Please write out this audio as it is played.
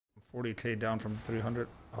40K down from 300.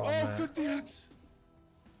 Oh, Oh, man. 50x.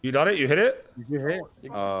 You got it? You hit it? Did you hit?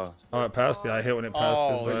 Oh, it passed? Yeah, I hit when it passed.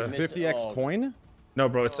 Oh, His, 50x coin? No,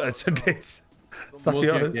 bro, it's not Multi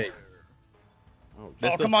yours. gate. Oh,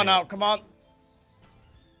 That's just come on now, come on.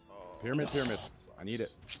 pyramid. I need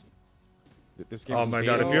it. This game. Oh my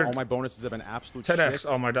god, if you're all my bonuses have been absolute 10x. shit.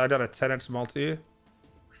 Oh my god, I got a 10x multi.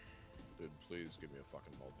 Dude, please give me a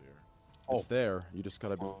fucking multi here. It's there. You just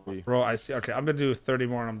gotta be. Bro, I see. Okay, I'm gonna do 30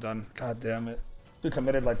 more and I'm done. God damn it. Too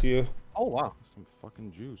committed like you. Oh wow. Some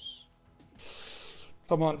fucking juice.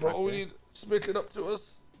 Come on, bro. We need to make it up to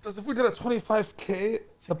us. Because if we did a 25K,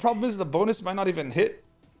 the problem is the bonus might not even hit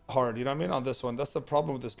hard. You know what I mean? On this one, that's the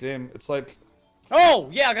problem with this game. It's like, Oh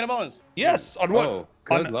yeah, I got a bonus. yes, on what? Oh,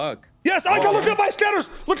 good luck. Yes, I got. Look at my scatters.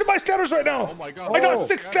 Look at my scatters right now. Oh my god. I got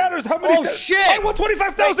 6 scatters. How many? Oh, shit. I won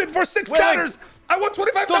 25,000 for 6 wait. scatters. I won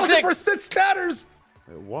 25,000 click. for 6 scatters.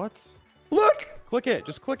 Wait, what? Look. Click it.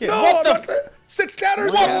 Just click it. No, What I'm the not 6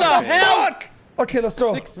 scatters. What the hell? Fuck. Okay, let's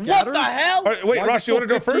go. 6 What scatters? the hell? All right, wait, Why is Rosh, it you want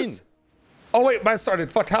to still go 15? first? Oh wait, mine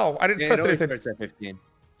started. Fuck, how? I didn't Yeah, press it always anything. starts at 15.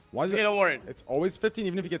 Why is Okay, it? don't worry. It's always 15,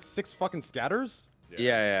 even if you get 6 fucking scatters.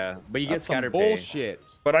 Yeah. But you get That's some scatter pay. bullshit.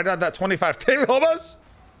 But I got that 25K, almost.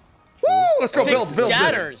 Woo! Let's go. 6 Build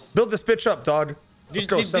scatters. this. Build this bitch up, dog. Let's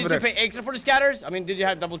go. Did you 7x. pay extra for the scatters? I mean, did you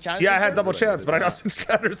have double chance? Yeah, I had double chance, but I got 6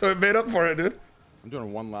 scatters, so it made up for it, dude. I'm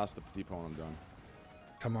doing one last depot and I'm done.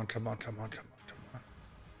 Come on.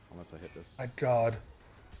 Unless I hit this. My God,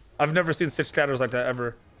 I've never seen 6 scatters like that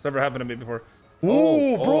ever. It's never happened to me before.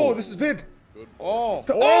 Ooh, bro, this is big. Oh.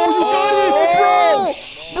 Oh, you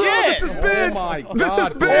got it, bro! Bro, this is big. Oh my This god.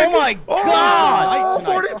 is big. Oh my god.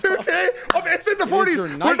 Night tonight, 42K. Oh, it's in the 40s. your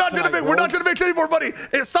We're night not gonna tonight, make. bro. We're not gonna make any more money.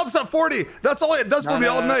 It stops at 40. That's all it does for me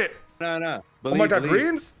all night. No. Oh my God,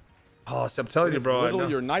 greens. Oh, see, I'm telling you, It's bro. I literally know.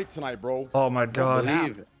 your night tonight, bro. Oh my God.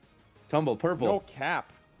 Believe. Tumble purple. No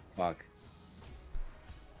cap. Fuck.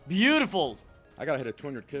 Beautiful. I gotta hit a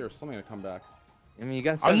 200K or something to come back. I mean, you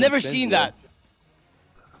got. I've 7 never spins, seen bro. that.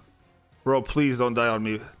 Bro, please don't die on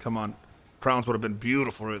me. Come on. Crowns would have been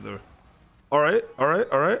beautiful right there. All right. There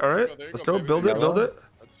you Let's go, go. baby. Build it. Build it.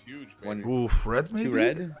 That's huge, baby. One, Oof, reds maybe? 2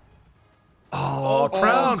 red. Oh,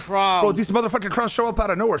 crowns. crowns. Bro, these motherfucking crowns show up out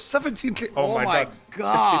of nowhere. 17K. Oh, my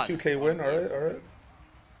God. 62K win. All right.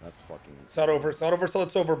 That's fucking It's not over. It's not over till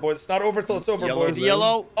it's over, boys. It's not over till it's over, Yellow. boys.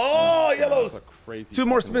 Yellow. Oh, yellows. That's a crazy. 2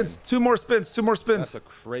 more fucking spins. win. 2 more spins. 2 more spins. That's a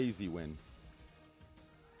crazy win.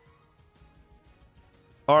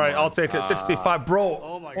 All right, I'll take it. 65, bro.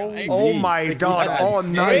 Oh my god. Oh my God, That's all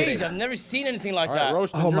crazy. night. I've never seen anything like All right, that.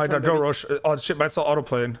 Roche. Oh my God, go Roche. Oh shit, mine's still auto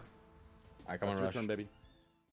playing. Alright, come That's on, your Rush. turn, baby.